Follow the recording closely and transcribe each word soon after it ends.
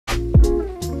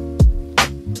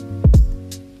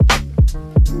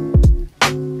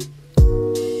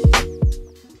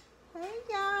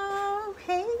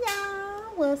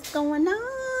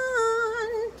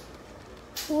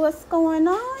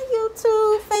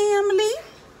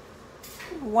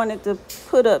wanted to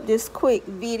put up this quick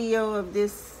video of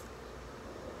this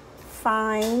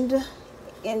find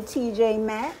in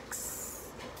TJMAXX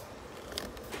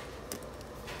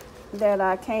that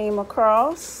I came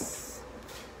across.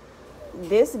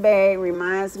 This bag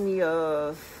reminds me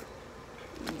of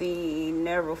the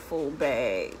Neverfull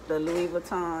bag, the Louis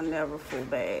Vuitton Neverfull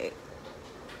bag.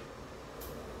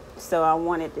 So I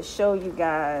wanted to show you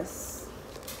guys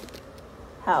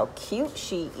how cute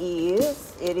she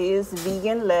is. It is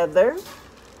vegan leather.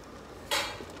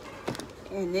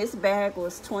 And this bag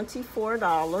was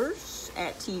 $24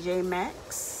 at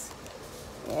TJMAXX.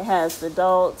 It has the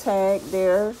dog tag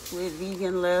there with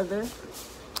vegan leather.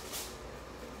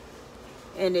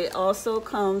 And it also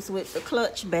comes with the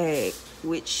clutch bag,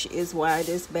 which is why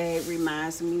this bag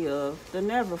reminds me of the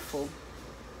Neverfull.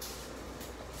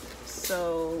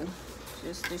 So,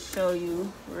 just to show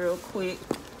you real quick,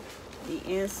 the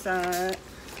inside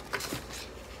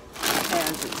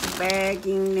has its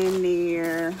bagging in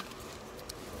there.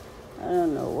 I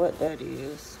don't know what that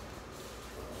is.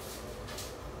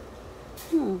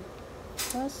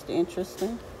 That's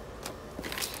interesting.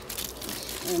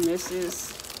 And this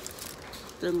is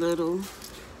the little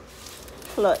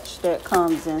clutch that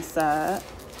comes inside.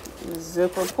 The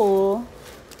zipper pull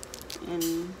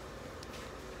and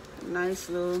nice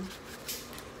little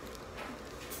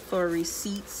for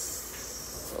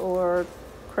receipts or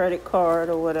credit card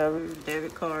or whatever,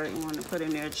 debit card you want to put in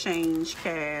there, change,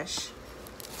 cash.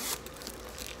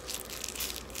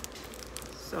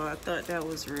 So I thought that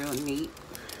was real neat.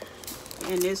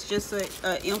 And it's just an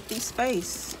empty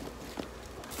space.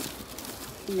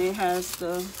 And it has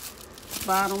the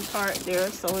bottom part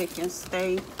there so it can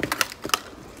stand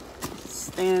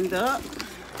up.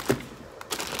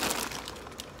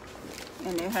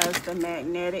 And it has the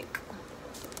magnetic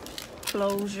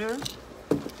closure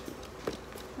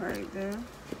right there.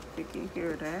 You can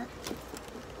hear that.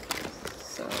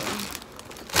 So,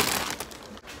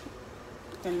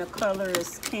 and the color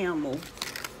is camel.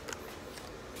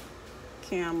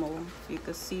 Camel, you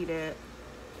can see that.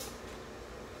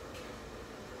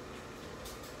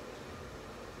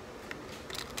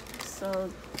 So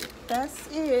that's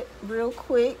it, real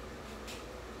quick,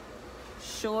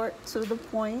 short to the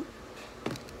point.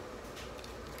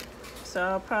 So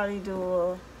I'll probably do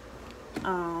a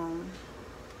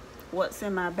what's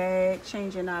in my bag,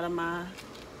 changing out of my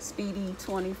Speedy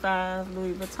 25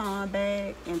 Louis Vuitton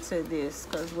bag into this,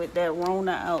 because with that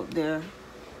Rona out there,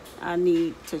 I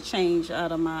need to change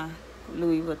out of my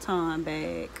Louis Vuitton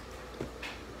bag.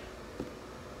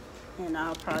 And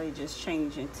I'll probably just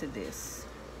change into this.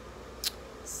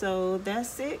 So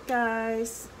that's it,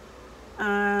 guys.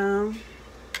 I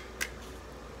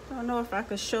don't know if I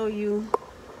could show you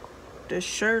the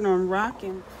shirt I'm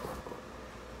rocking.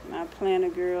 My Planner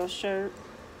Girl shirt.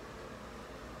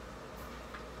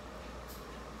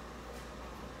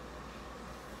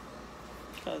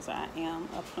 Because I am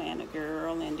a Planner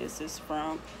Girl, and this is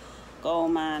from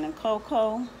Gold Mine and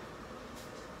Cocoa.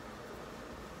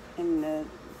 And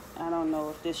I don't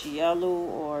know if this yellow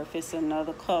or if it's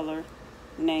another color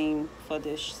name for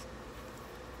this,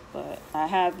 but I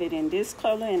have it in this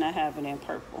color and I have it in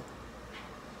purple.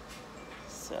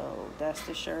 So that's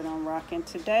the shirt I'm rocking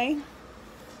today.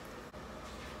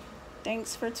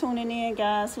 Thanks for tuning in,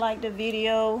 guys. Like the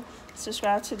video,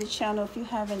 subscribe to the channel if you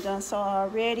haven't done so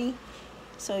already,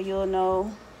 so you'll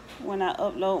know when I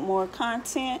upload more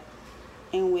content.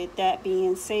 And with that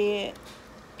being said,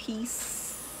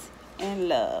 peace and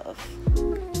love.